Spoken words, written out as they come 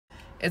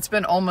It's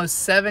been almost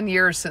 7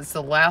 years since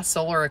the last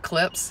solar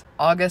eclipse,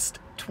 August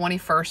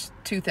 21st,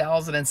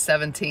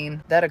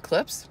 2017. That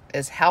eclipse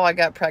is how I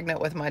got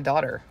pregnant with my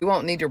daughter. You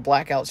won't need your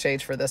blackout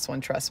shades for this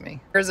one, trust me.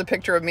 Here's a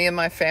picture of me and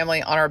my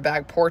family on our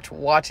back porch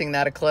watching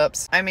that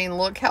eclipse. I mean,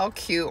 look how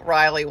cute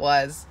Riley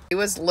was. He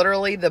was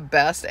literally the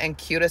best and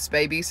cutest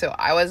baby, so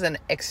I was in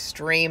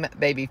extreme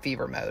baby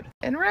fever mode.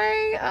 And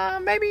Ray,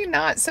 maybe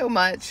not so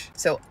much.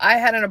 So I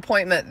had an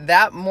appointment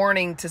that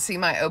morning to see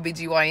my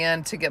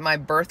OBGYN to get my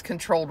birth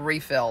control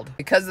refilled.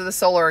 Because of the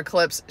solar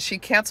eclipse, she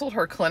canceled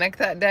her clinic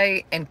that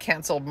day and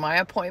canceled my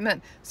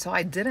appointment, so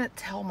I didn't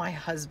tell my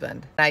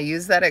husband. I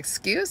used that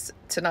excuse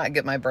to not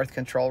get my birth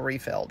control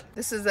refilled.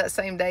 This is that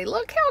same day.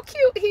 Look how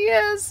cute he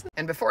is.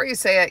 And before you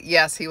say it,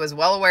 yes, he was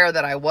well aware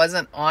that I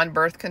wasn't on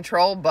birth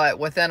control, but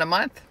within a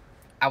month,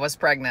 I was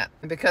pregnant.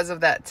 And because of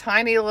that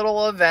tiny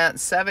little event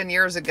 7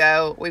 years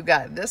ago, we've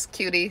got this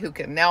cutie who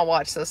can now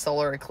watch the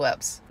solar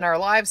eclipse. And our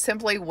lives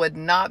simply would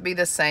not be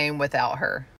the same without her.